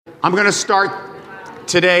I'm going to start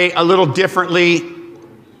today a little differently.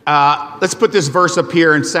 Let's put this verse up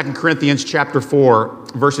here in 2 Corinthians chapter 4,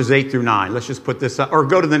 verses 8 through 9. Let's just put this up, or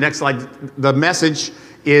go to the next slide. The message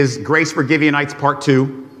is Grace for Gibeonites, part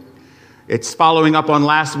 2. It's following up on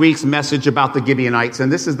last week's message about the Gibeonites,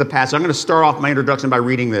 and this is the passage. I'm going to start off my introduction by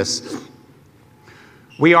reading this.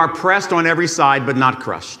 We are pressed on every side, but not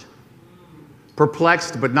crushed.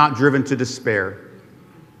 Perplexed, but not driven to despair.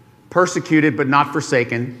 Persecuted, but not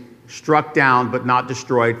forsaken. Struck down, but not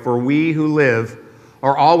destroyed. For we who live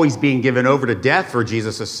are always being given over to death for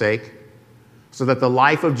Jesus' sake, so that the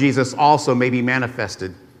life of Jesus also may be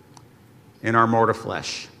manifested in our mortal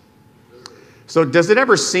flesh. So does it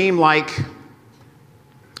ever seem like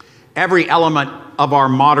every element of our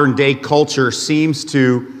modern day culture seems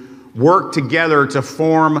to work together to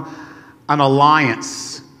form an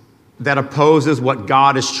alliance that opposes what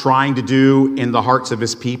God is trying to do in the hearts of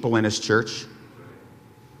his people and his church?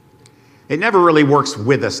 It never really works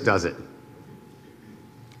with us, does it?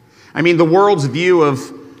 I mean, the world's view of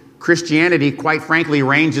Christianity, quite frankly,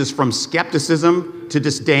 ranges from skepticism to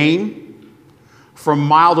disdain, from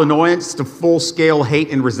mild annoyance to full-scale hate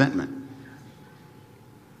and resentment.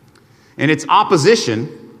 And its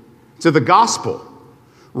opposition to the gospel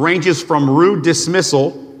ranges from rude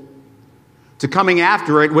dismissal to coming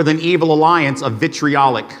after it with an evil alliance of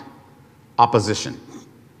vitriolic opposition.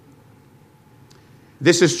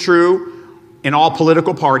 This is true in all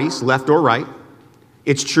political parties, left or right.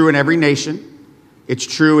 It's true in every nation. It's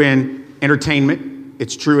true in entertainment.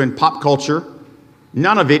 It's true in pop culture.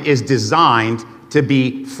 None of it is designed to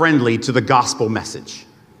be friendly to the gospel message.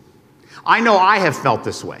 I know I have felt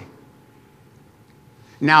this way.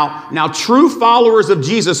 Now, true followers of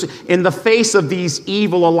Jesus, in the face of these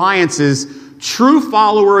evil alliances, true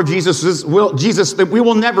follower of Jesus, we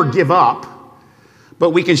will never give up,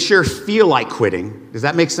 but we can sure feel like quitting. Does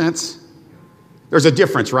that make sense? There's a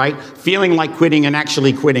difference, right? Feeling like quitting and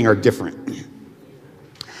actually quitting are different.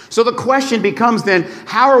 So the question becomes then,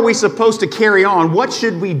 how are we supposed to carry on? What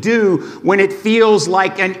should we do when it feels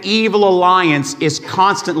like an evil alliance is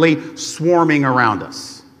constantly swarming around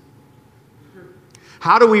us?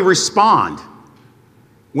 How do we respond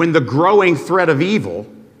when the growing threat of evil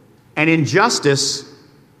and injustice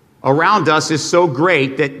around us is so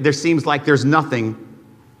great that there seems like there's nothing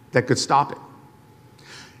that could stop it?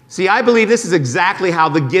 See, I believe this is exactly how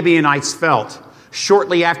the Gibeonites felt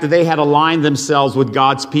shortly after they had aligned themselves with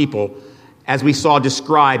God's people, as we saw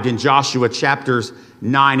described in Joshua chapters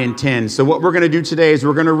 9 and 10. So what we're going to do today is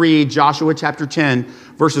we're going to read Joshua chapter 10,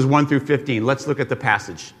 verses 1 through 15. Let's look at the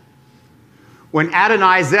passage. When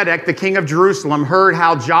Adonai-Zedek, the king of Jerusalem, heard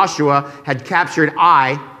how Joshua had captured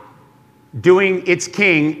Ai, doing its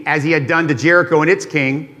king as he had done to Jericho and its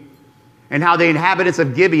king, and how the inhabitants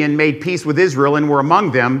of Gibeon made peace with Israel and were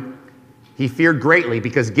among them, he feared greatly,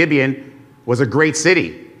 because Gibeon was a great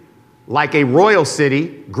city, like a royal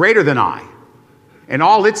city, greater than Ai, and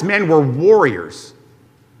all its men were warriors.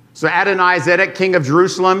 So Adonai-Zedek, king of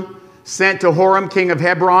Jerusalem, sent to Horam, king of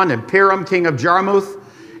Hebron, and Piram, king of Jarmuth,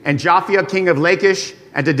 and Japhia, king of Lachish,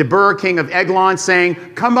 and to Debir, king of Eglon, saying,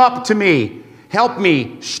 "Come up to me, help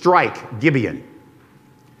me strike Gibeon.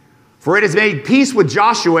 For it has made peace with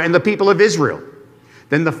Joshua and the people of Israel."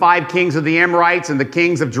 Then the 5 kings of the Amorites and the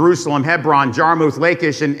kings of Jerusalem, Hebron, Jarmuth,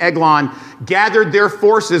 Lachish, and Eglon gathered their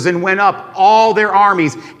forces and went up all their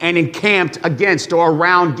armies and encamped against or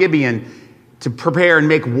around Gibeon to prepare and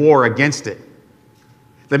make war against it.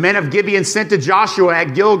 The men of Gibeon sent to Joshua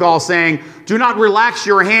at Gilgal, saying, "Do not relax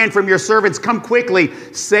your hand from your servants. Come quickly,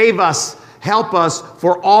 save us, help us,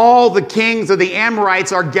 for all the kings of the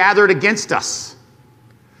Amorites are gathered against us."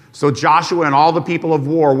 So Joshua and all the people of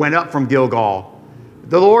war went up from Gilgal.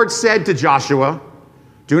 The Lord said to Joshua,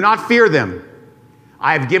 "Do not fear them.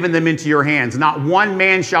 I have given them into your hands. Not one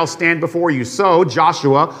man shall stand before you." So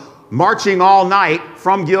Joshua, marching all night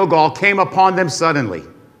from Gilgal, came upon them suddenly.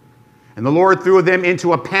 And the Lord threw them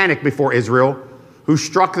into a panic before Israel, who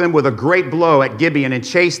struck them with a great blow at Gibeon and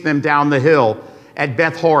chased them down the hill at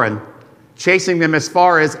Beth Horon, chasing them as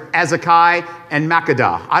far as Azekah and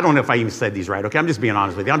Makkedah. I don't know if I even said these right, okay? I'm just being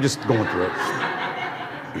honest with you. I'm just going through it.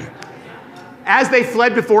 As they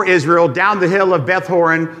fled before Israel down the hill of Beth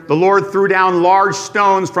Horon, the Lord threw down large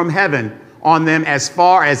stones from heaven on them as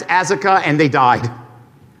far as Azekah, and they died.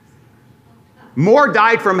 More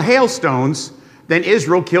died from hailstones than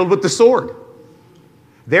Israel killed with the sword.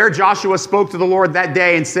 There Joshua spoke to the Lord that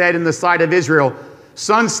day and said in the sight of Israel,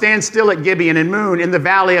 "Sun, stand still at Gibeon, and moon in the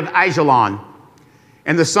valley of Ajalon."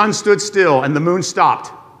 And the sun stood still, and the moon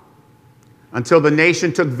stopped, until the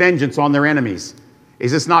nation took vengeance on their enemies.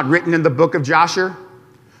 Is this not written in the book of Joshua?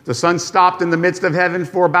 The sun stopped in the midst of heaven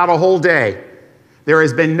for about a whole day. There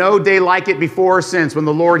has been no day like it before or since when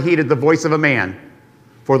the Lord heeded the voice of a man,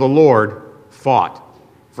 for the Lord fought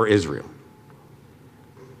for Israel.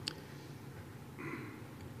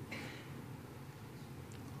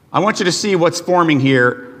 I want you to see what's forming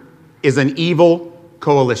here is an evil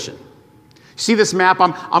coalition. See this map?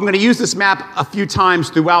 I'm going to use this map a few times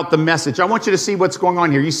throughout the message. I want you to see what's going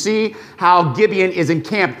on here. You see how Gibeon is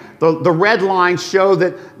encamped. The red lines show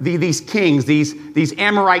that these kings, these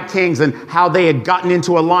Amorite kings, and how they had gotten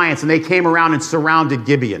into alliance, and they came around and surrounded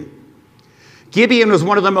Gibeon. Gibeon was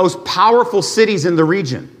one of the most powerful cities in the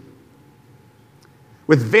region,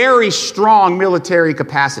 with very strong military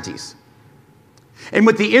capacities. And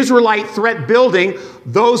with the Israelite threat building,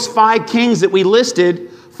 those 5 kings that we listed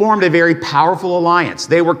formed a very powerful alliance.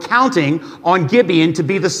 They were counting on Gibeon to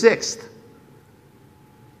be the 6th.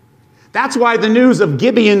 That's why the news of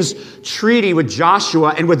Gibeon's treaty with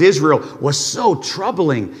Joshua and with Israel was so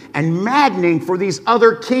troubling and maddening for these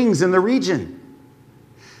other kings in the region.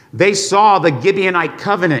 They saw the Gibeonite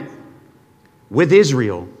covenant with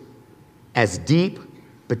Israel as deep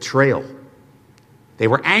betrayal. They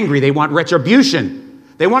were angry. They want retribution.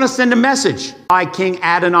 They want to send a message by King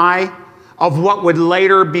Adonai of what would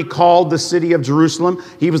later be called the city of Jerusalem.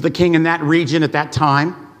 He was the king in that region at that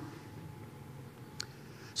time.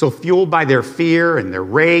 So fueled by their fear and their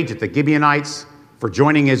rage at the Gibeonites for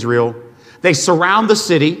joining Israel, they surround the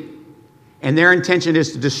city, and their intention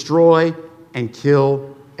is to destroy and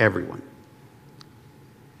kill everyone.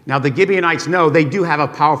 Now, the Gibeonites know they do have a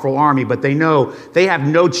powerful army, but they know they have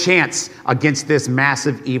no chance against this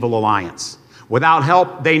massive evil alliance. Without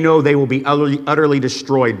help, they know they will be utterly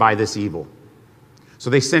destroyed by this evil. So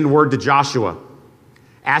they send word to Joshua,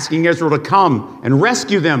 asking Israel to come and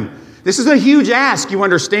rescue them. This is a huge ask, you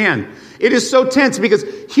understand. It is so tense because,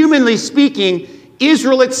 humanly speaking,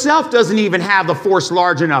 Israel itself doesn't even have the force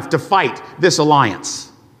large enough to fight this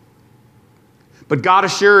alliance. But God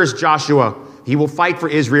assures Joshua he will fight for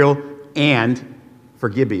Israel and for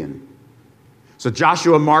Gibeon. So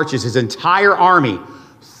Joshua marches his entire army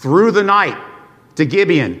through the night to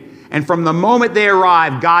Gibeon. And from the moment they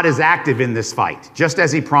arrive, God is active in this fight, just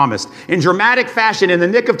as he promised. In dramatic fashion, in the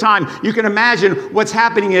nick of time, you can imagine what's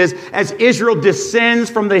happening is as Israel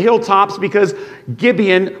descends from the hilltops, because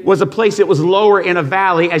Gibeon was a place that was lower in a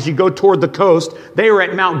valley as you go toward the coast. They were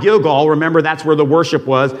at Mount Gilgal. Remember, that's where the worship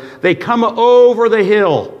was. They come over the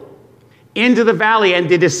hill into the valley, and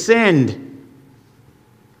they descend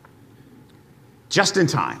just in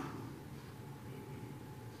time.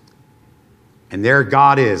 And there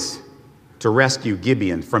God is to rescue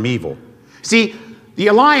Gibeon from evil. See, the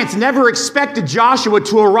alliance never expected Joshua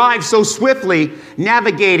to arrive so swiftly,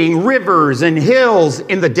 navigating rivers and hills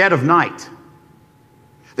in the dead of night.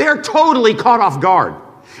 They are totally caught off guard.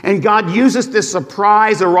 And God uses this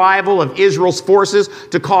surprise arrival of Israel's forces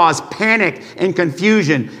to cause panic and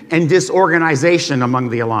confusion and disorganization among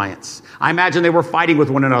the alliance. I imagine they were fighting with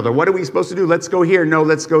one another. What are we supposed to do? Let's go here. No,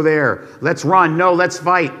 let's go there. Let's run. No, let's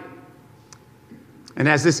fight. And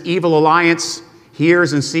as this evil alliance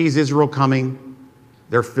hears and sees Israel coming,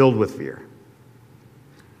 they're filled with fear.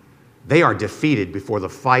 They are defeated before the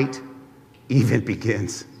fight even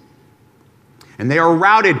begins. And they are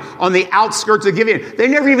routed on the outskirts of Gibeon. They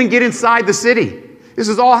never even get inside the city. This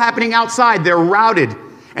is all happening outside. They're routed.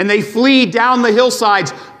 And they flee down the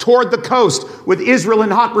hillsides toward the coast with Israel in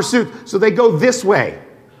hot pursuit. So they go this way.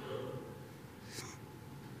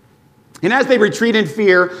 And as they retreat in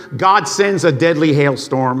fear, God sends a deadly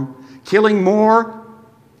hailstorm, killing more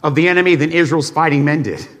of the enemy than Israel's fighting men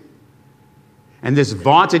did. And this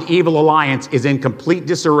vaunted evil alliance is in complete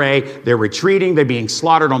disarray. They're retreating. They're being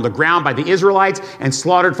slaughtered on the ground by the Israelites and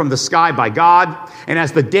slaughtered from the sky by God. And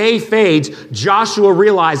as the day fades, Joshua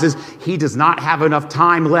realizes he does not have enough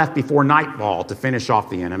time left before nightfall to finish off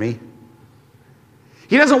the enemy.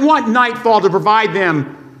 He doesn't want nightfall to provide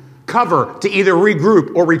them cover to either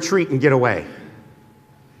regroup or retreat and get away.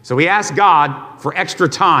 So he asks God for extra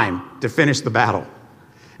time to finish the battle.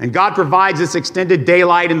 And God provides this extended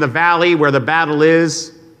daylight in the valley where the battle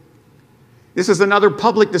is. This is another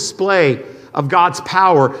public display of God's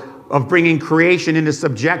power of bringing creation into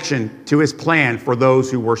subjection to his plan for those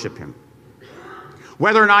who worship him.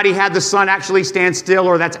 Whether or not he had the sun actually stand still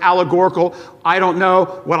or that's allegorical, I don't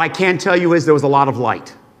know. What I can tell you is there was a lot of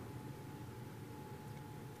light.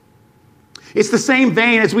 It's the same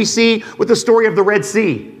vein as we see with the story of the Red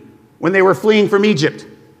Sea when they were fleeing from Egypt.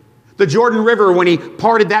 The Jordan River, when he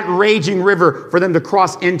parted that raging river for them to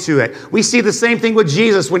cross into it. We see the same thing with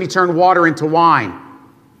Jesus when he turned water into wine.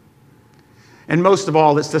 And most of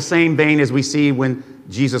all, it's the same vein as we see when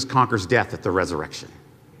Jesus conquers death at the resurrection.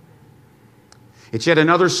 It's yet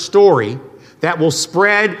another story that will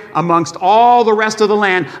spread amongst all the rest of the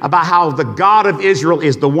land about how the God of Israel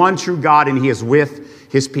is the one true God and he is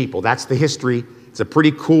with his people. That's the history. It's a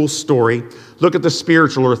pretty cool story. Look at the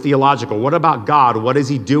spiritual or theological. What about God? What is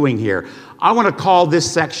he doing here? I want to call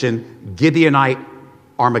this section Gibeonite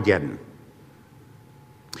Armageddon.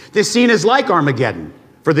 This scene is like Armageddon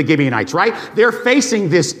for the Gibeonites, right? They're facing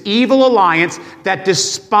this evil alliance that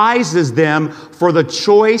despises them for the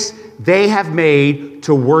choice they have made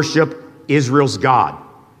to worship Israel's God.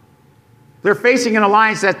 They're facing an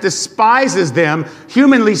alliance that despises them,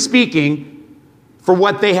 humanly speaking, for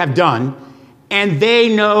what they have done, and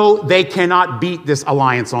they know they cannot beat this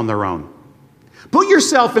alliance on their own. Put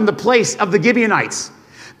yourself in the place of the Gibeonites.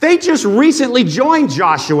 They just recently joined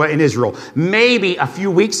Joshua in Israel, maybe a few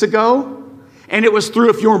weeks ago, and it was through,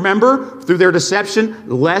 if you remember, through their deception,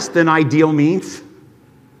 less than ideal means.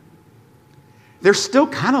 They're still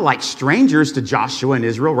kind of like strangers to Joshua and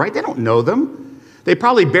Israel, right? They don't know them. They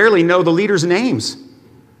probably barely know the leaders' names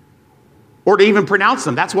or to even pronounce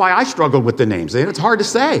them. That's why I struggled with the names. It's hard to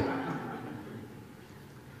say.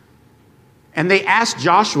 And they asked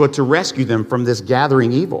Joshua to rescue them from this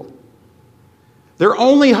gathering evil. Their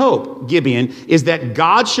only hope, Gibeon, is that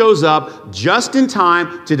God shows up just in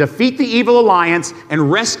time to defeat the evil alliance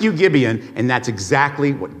and rescue Gibeon, and that's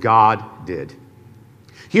exactly what God did.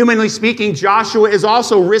 Humanly speaking, Joshua is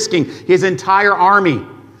also risking his entire army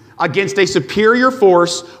against a superior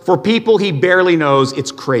force for people he barely knows.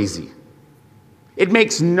 It's crazy. It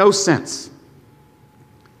makes no sense.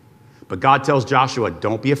 But God tells Joshua,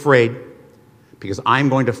 don't be afraid, because I'm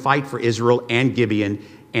going to fight for Israel and Gibeon,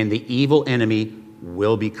 and the evil enemy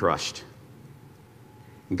will be crushed.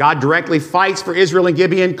 God directly fights for Israel and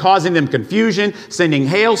Gibeon, causing them confusion, sending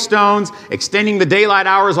hailstones, extending the daylight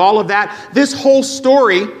hours, all of that. This whole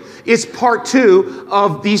story is part 2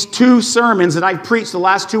 of these 2 sermons that I've preached the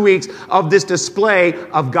last 2 weeks of this display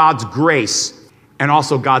of God's grace and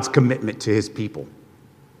also God's commitment to his people.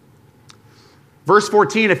 Verse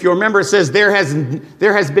 14, if you remember, it says, there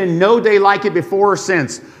has been no day like it before or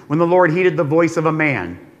since when the Lord heeded the voice of a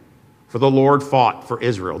man. For the Lord fought for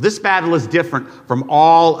Israel. This battle is different from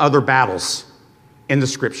all other battles in the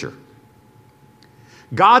scripture.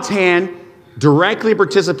 God's hand directly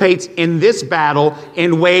participates in this battle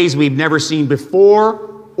in ways we've never seen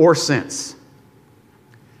before or since.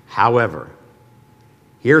 However,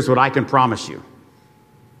 here's what I can promise you.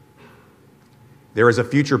 There is a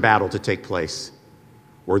future battle to take place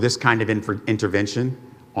where this kind of intervention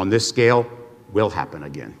on this scale will happen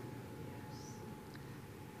again.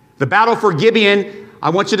 The battle for Gibeon,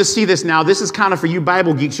 I want you to see this now. This is kind of for you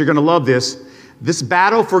Bible geeks. You're going to love this. This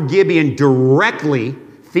battle for Gibeon directly,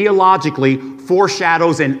 theologically,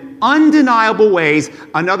 foreshadows in undeniable ways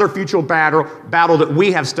another future battle that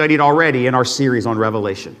we have studied already in our series on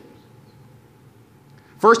Revelation.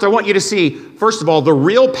 First, I want you to see, first of all, the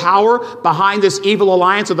real power behind this evil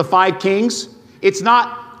alliance of the 5 kings. It's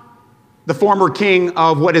not the former king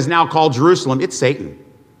of what is now called Jerusalem. It's Satan.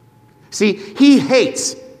 See, he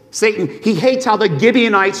hates Satan. He hates how the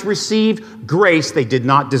Gibeonites received grace they did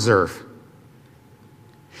not deserve.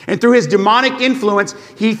 And through his demonic influence,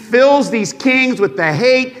 he fills these kings with the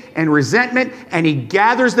hate and resentment, and he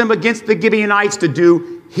gathers them against the Gibeonites to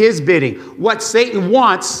do his bidding. What Satan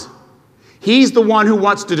wants, he's the one who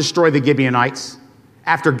wants to destroy the Gibeonites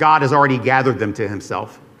after God has already gathered them to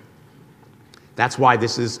himself. That's why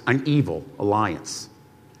this is an evil alliance.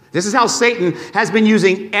 This is how Satan has been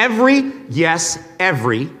using every,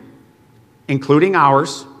 including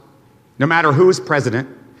ours, no matter who is president.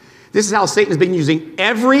 This is how Satan has been using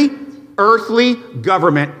every earthly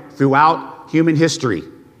government throughout human history,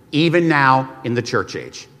 even now in the church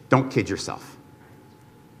age. Don't kid yourself.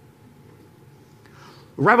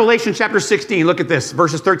 Revelation chapter 16, look at this,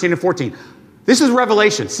 verses 13 and 14. This is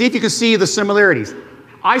Revelation. See if you can see the similarities.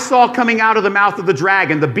 I saw coming out of the mouth of the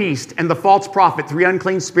dragon, the beast, and the false prophet, 3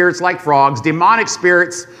 unclean spirits like frogs, demonic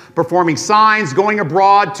spirits performing signs, going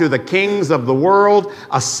abroad to the kings of the world,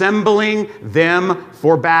 assembling them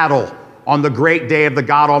for battle. On the great day of the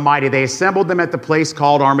God Almighty, they assembled them at the place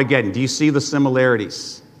called Armageddon. Do you see the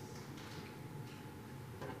similarities?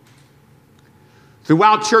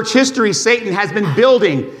 Throughout church history, Satan has been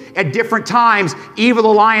building at different times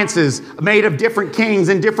evil alliances made of different kings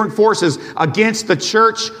and different forces against the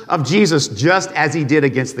church of Jesus, just as he did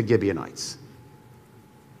against the Gibeonites.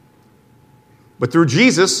 But through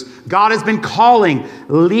Jesus, God has been calling,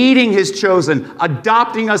 leading his chosen,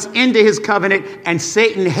 adopting us into his covenant, and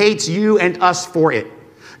Satan hates you and us for it.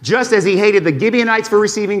 Just as he hated the Gibeonites for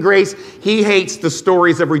receiving grace, he hates the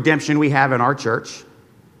stories of redemption we have in our church.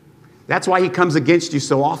 That's why he comes against you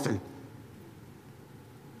so often.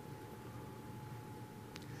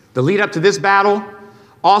 The lead up to this battle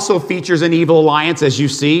also features an evil alliance, as you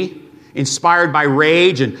see, inspired by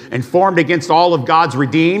rage and formed against all of God's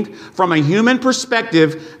redeemed. From a human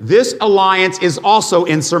perspective, this alliance is also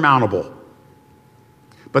insurmountable.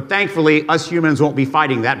 But thankfully, us humans won't be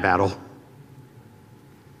fighting that battle.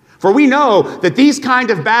 For we know that these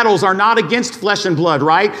kind of battles are not against flesh and blood,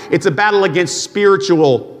 right? It's a battle against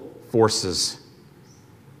spiritual forces.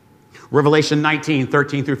 Revelation 19,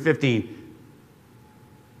 13 through 15.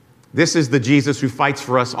 This is the Jesus who fights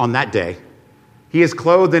for us on that day. He is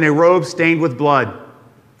clothed in a robe stained with blood.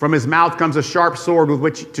 From his mouth comes a sharp sword with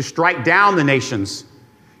which to strike down the nations.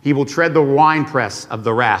 He will tread the winepress of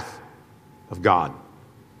the wrath of God.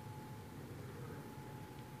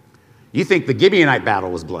 You think the Gibeonite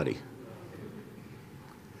battle was bloody.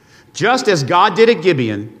 Just as God did at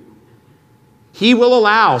Gibeon, he will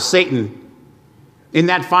allow Satan in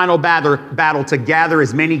that final battle to gather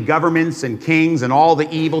as many governments and kings and all the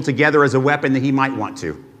evil together as a weapon that he might want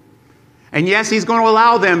to. And yes, he's going to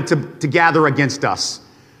allow them to gather against us.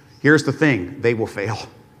 Here's the thing, they will fail.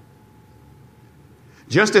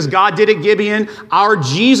 Just as God did at Gibeon, our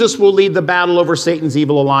Jesus will lead the battle over Satan's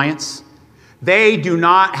evil alliance. They do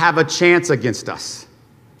not have a chance against us.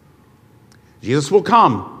 Jesus will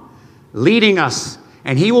come, leading us,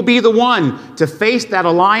 and he will be the one to face that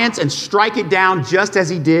alliance and strike it down just as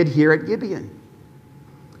he did here at Gibeon.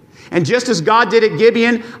 And just as God did at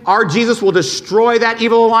Gibeon, our Jesus will destroy that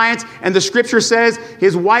evil alliance, and the scripture says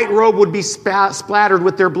his white robe would be splattered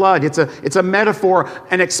with their blood. It's a metaphor,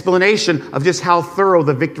 an explanation of just how thorough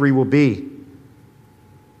the victory will be.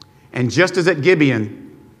 And just as at Gibeon,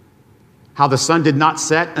 how the sun did not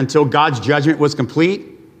set until God's judgment was complete,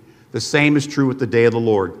 the same is true with the day of the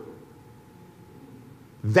Lord.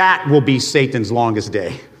 That will be Satan's longest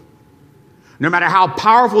day. No matter how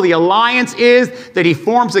powerful the alliance is that he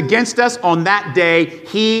forms against us, on that day,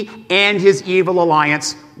 he and his evil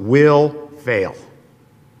alliance will fail.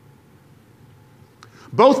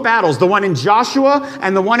 Both battles, the one in Joshua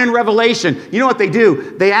and the one in Revelation, you know what they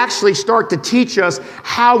do? They actually start to teach us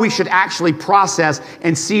how we should actually process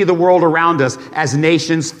and see the world around us as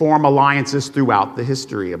nations form alliances throughout the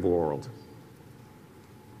history of the world.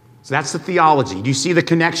 So that's the theology. Do you see the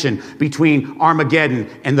connection between Armageddon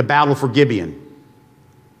and the battle for Gibeon?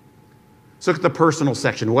 Let's look at the personal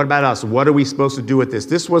section. What about us? What are we supposed to do with this?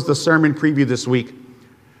 This was the sermon preview this week.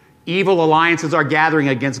 Evil alliances are gathering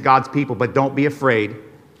against God's people, but don't be afraid.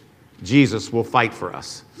 Jesus will fight for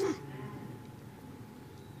us.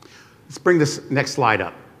 Let's bring this next slide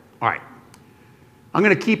up. All right. I'm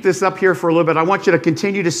going to keep this up here for a little bit. I want you to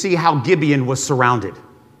continue to see how Gibeon was surrounded.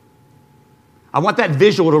 I want that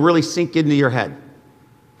visual to really sink into your head.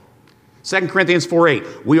 2 Corinthians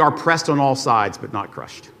 4:8, we are pressed on all sides, but not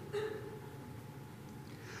crushed.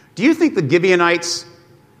 Do you think the Gibeonites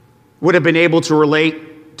would have been able to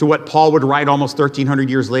relate to what Paul would write almost 1,300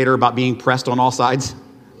 years later about being pressed on all sides?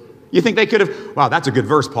 You think they could have? Wow, that's a good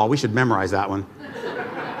verse, Paul. We should memorize that one.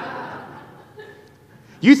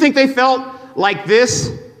 You think they felt like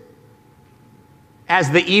this as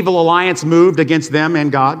the evil alliance moved against them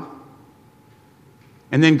and God?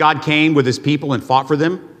 And then God came with his people and fought for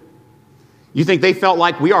them? You think they felt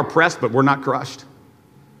like we are pressed, but we're not crushed?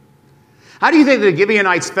 How do you think the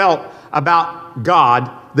Gibeonites felt about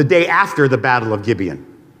God the day after the Battle of Gibeon?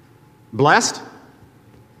 Blessed?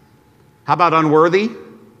 How about unworthy?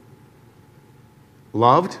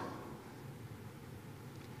 Loved?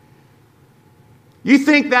 You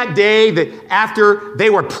think that day that after they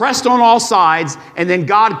were pressed on all sides and then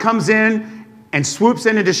God comes in and swoops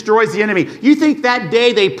in and destroys the enemy, you think that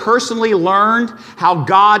day they personally learned how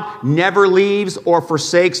God never leaves or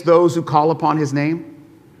forsakes those who call upon his name?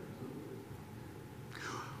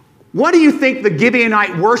 What do you think the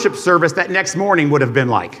Gibeonite worship service that next morning would have been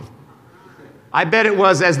like? I bet it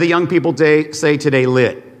was, as the young people say today,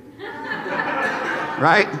 lit.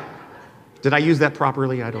 Right? Did I use that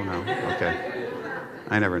properly? I don't know. Okay.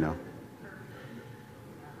 I never know.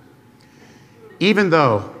 Even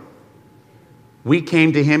though we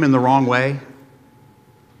came to him in the wrong way,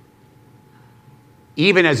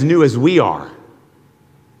 even as new as we are,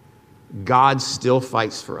 God still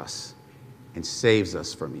fights for us and saves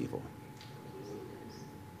us from evil.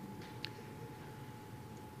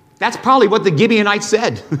 That's probably what the Gibeonites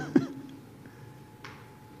said.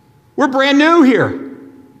 We're brand new here.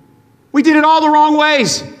 We did it all the wrong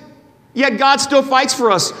ways, yet God still fights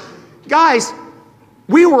for us. Guys,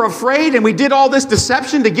 we were afraid and we did all this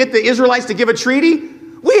deception to get the Israelites to give a treaty.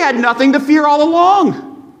 We had nothing to fear all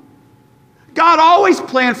along. God always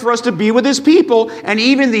planned for us to be with his people, and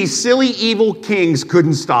even these silly, evil kings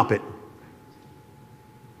couldn't stop it.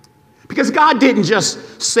 Because God didn't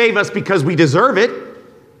just save us because we deserve it.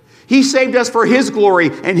 He saved us for his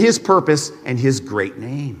glory and his purpose and his great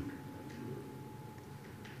name.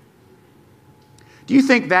 Do you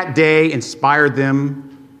think that day inspired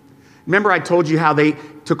them? Remember I told you how they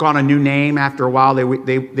took on a new name after a while?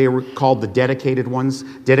 They were called the dedicated ones,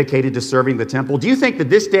 dedicated to serving the temple. Do you think that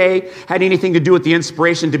this day had anything to do with the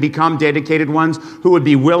inspiration to become dedicated ones who would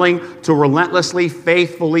be willing to relentlessly,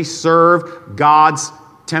 faithfully serve God's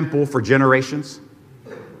temple for generations?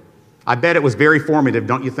 I bet it was very formative,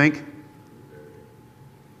 don't you think?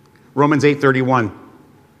 Romans 8:31.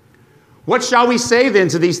 What shall we say then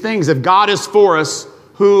to these things? If God is for us,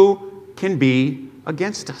 who can be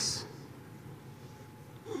against us?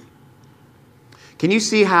 Can you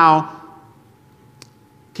see how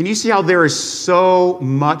there is so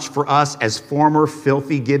much for us as former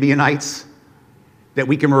filthy Gibeonites that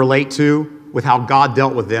we can relate to with how God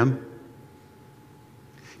dealt with them?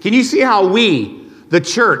 Can you see how we, the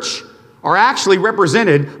church, are actually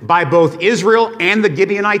represented by both Israel and the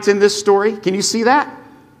Gibeonites in this story? Can you see that?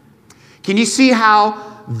 Can you see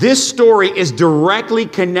how this story is directly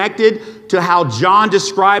connected to how John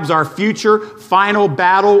describes our future final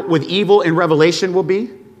battle with evil in Revelation will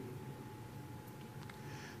be?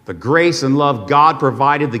 The grace and love God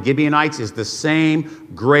provided the Gibeonites is the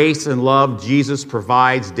same grace and love Jesus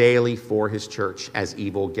provides daily for his church as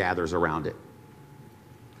evil gathers around it.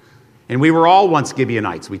 And we were all once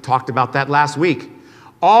Gibeonites. We talked about that last week.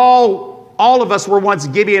 All of us were once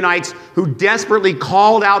Gibeonites who desperately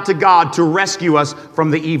called out to God to rescue us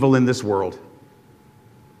from the evil in this world.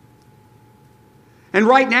 And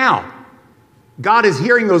right now, God is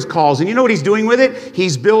hearing those calls. And you know what he's doing with it?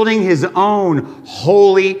 He's building his own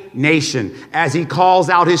holy nation as he calls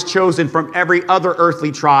out his chosen from every other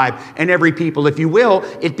earthly tribe and every people. If you will,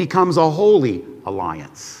 it becomes a holy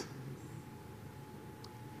alliance.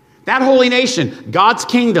 That holy nation, God's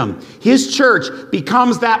kingdom, his church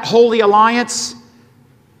becomes that holy alliance.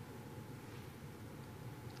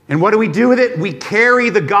 And what do we do with it? We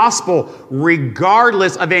carry the gospel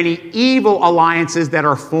regardless of any evil alliances that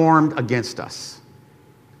are formed against us.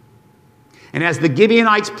 And as the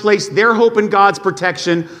Gibeonites place their hope in God's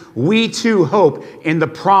protection, we too hope in the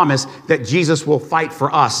promise that Jesus will fight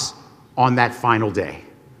for us on that final day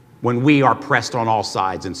when we are pressed on all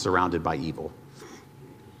sides and surrounded by evil.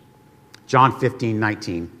 John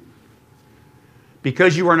 15:19.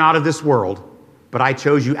 Because you are not of this world, but I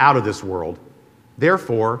chose you out of this world.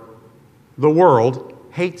 Therefore, the world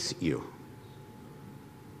hates you.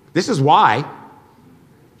 This is why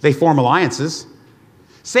they form alliances.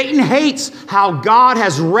 Satan hates how God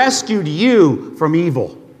has rescued you from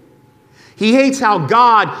evil. He hates how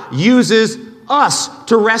God uses us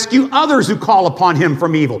to rescue others who call upon him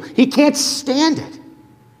from evil. He can't stand it.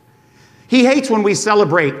 He hates when we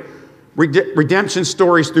celebrate redemption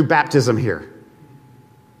stories through baptism here.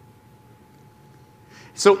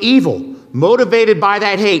 So evil, motivated by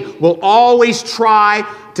that hate, will always try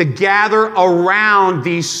to gather around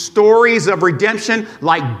these stories of redemption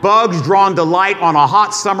like bugs drawn to light on a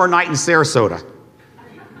hot summer night in Sarasota.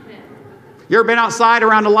 You ever been outside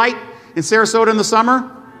around a light in Sarasota in the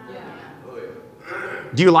summer?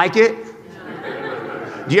 Do you like it?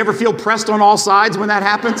 Do you ever feel pressed on all sides when that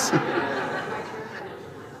happens?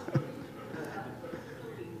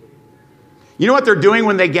 You know what they're doing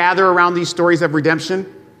when they gather around these stories of redemption?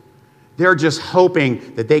 They're just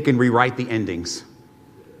hoping that they can rewrite the endings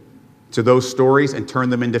to those stories and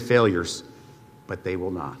turn them into failures, but they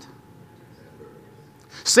will not.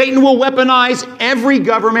 Satan will weaponize every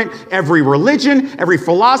government, every religion, every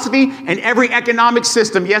philosophy, and every economic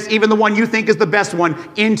system, yes, even the one you think is the best one,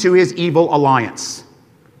 into his evil alliance.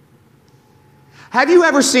 Have you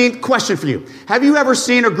ever seen, question for you, have you ever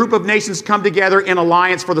seen a group of nations come together in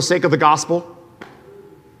alliance for the sake of the gospel?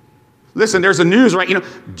 Listen, there's a news, right?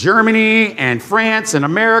 Germany and France and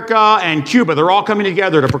America and Cuba, they're all coming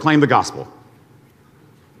together to proclaim the gospel.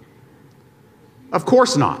 Of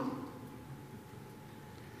course not.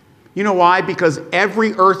 You know why? Because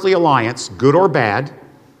every earthly alliance, good or bad,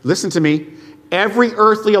 listen to me, every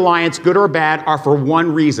earthly alliance, good or bad, are for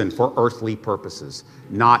one reason, for earthly purposes,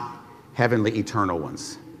 not heavenly, eternal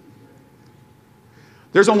ones.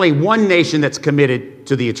 There's only one nation that's committed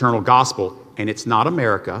to the eternal gospel, and it's not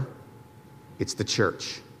America, it's the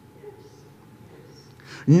church.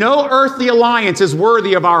 No earthly alliance is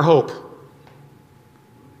worthy of our hope.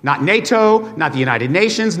 Not NATO, not the United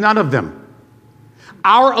Nations, none of them.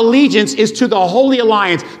 Our allegiance is to the Holy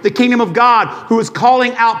Alliance, the kingdom of God, who is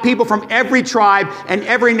calling out people from every tribe and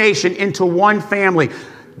every nation into one family.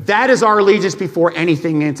 That is our allegiance before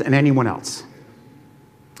anything and anyone else.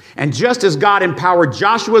 And just as God empowered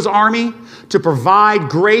Joshua's army to provide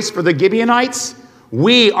grace for the Gibeonites,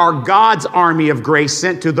 we are God's army of grace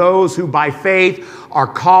sent to those who by faith are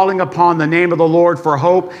calling upon the name of the Lord for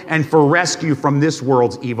hope and for rescue from this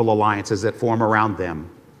world's evil alliances that form around them.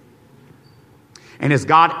 And as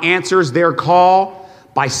God answers their call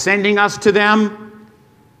by sending us to them,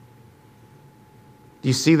 do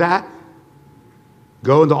you see that?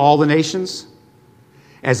 Go into all the nations.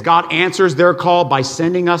 As God answers their call by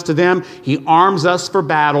sending us to them, he arms us for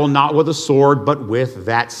battle, not with a sword, but with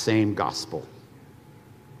that same gospel.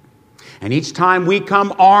 And each time we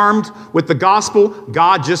come armed with the gospel,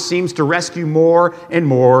 God just seems to rescue more and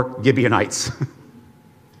more Gibeonites.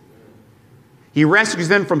 He rescues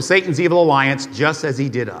them from Satan's evil alliance just as he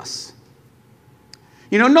did us.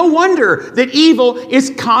 You know, no wonder that evil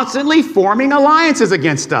is constantly forming alliances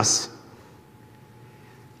against us.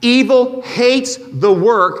 Evil hates the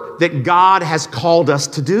work that God has called us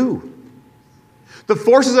to do. The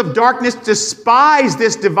forces of darkness despise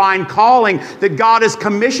this divine calling that God has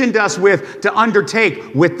commissioned us with to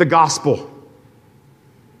undertake with the gospel.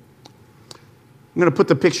 I'm going to put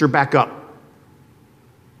the picture back up.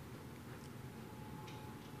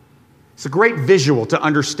 It's a great visual to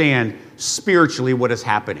understand spiritually what is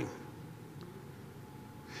happening.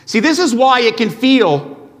 See, this is why we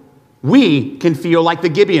can feel like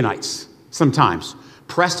the Gibeonites sometimes,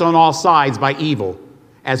 pressed on all sides by evil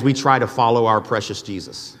as we try to follow our precious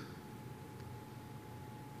Jesus.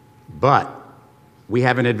 But we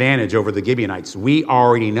have an advantage over the Gibeonites. We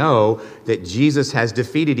already know that Jesus has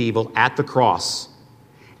defeated evil at the cross,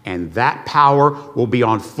 and that power will be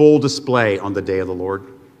on full display on the day of the Lord.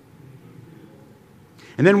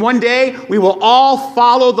 And then one day, we will all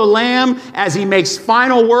follow the Lamb as he makes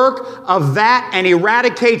final work of that and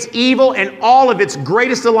eradicates evil and all of its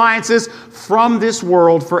greatest alliances from this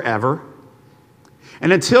world forever.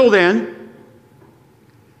 And until then,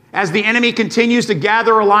 as the enemy continues to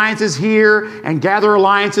gather alliances here and gather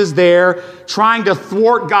alliances there, trying to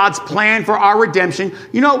thwart God's plan for our redemption,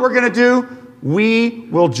 you know what we're going to do? We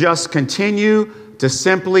will just continue to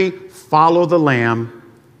simply follow the Lamb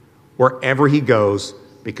wherever he goes,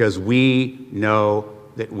 because we know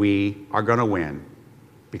that we are going to win,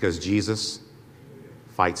 because Jesus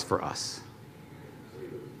fights for us.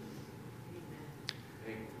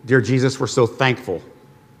 Dear Jesus, we're so thankful.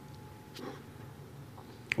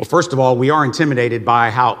 Well, first of all, we are intimidated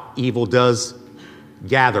by how evil does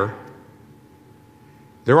gather.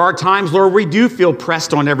 There are times, Lord, we do feel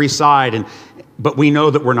pressed on every side, but we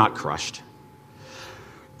know that we're not crushed.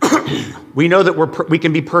 We know that we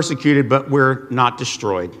can be persecuted, but we're not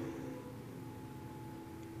destroyed.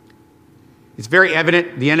 It's very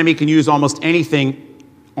evident the enemy can use almost anything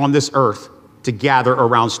on this earth to gather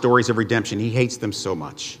around stories of redemption. He hates them so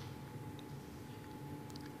much.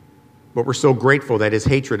 But we're so grateful that his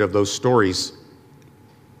hatred of those stories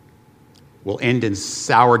will end in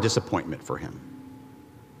sour disappointment for him.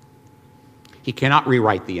 He cannot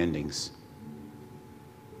rewrite the endings.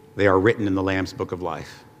 They are written in the Lamb's Book of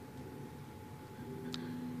Life.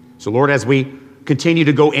 So, Lord, as we continue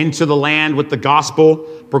to go into the land with the gospel,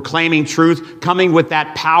 proclaiming truth, coming with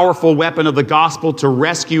that powerful weapon of the gospel to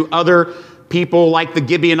rescue other people like the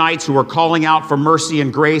Gibeonites who are calling out for mercy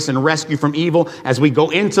and grace and rescue from evil, as we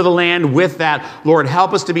go into the land with that, Lord,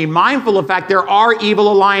 help us to be mindful of the fact there are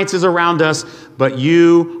evil alliances around us, but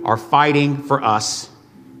you are fighting for us.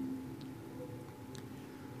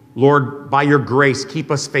 Lord, by your grace,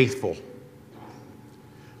 keep us faithful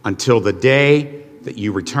until the day that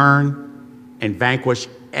you return and vanquish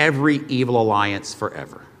every evil alliance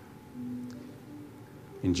forever.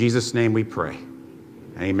 In Jesus' name we pray.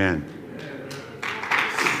 Amen.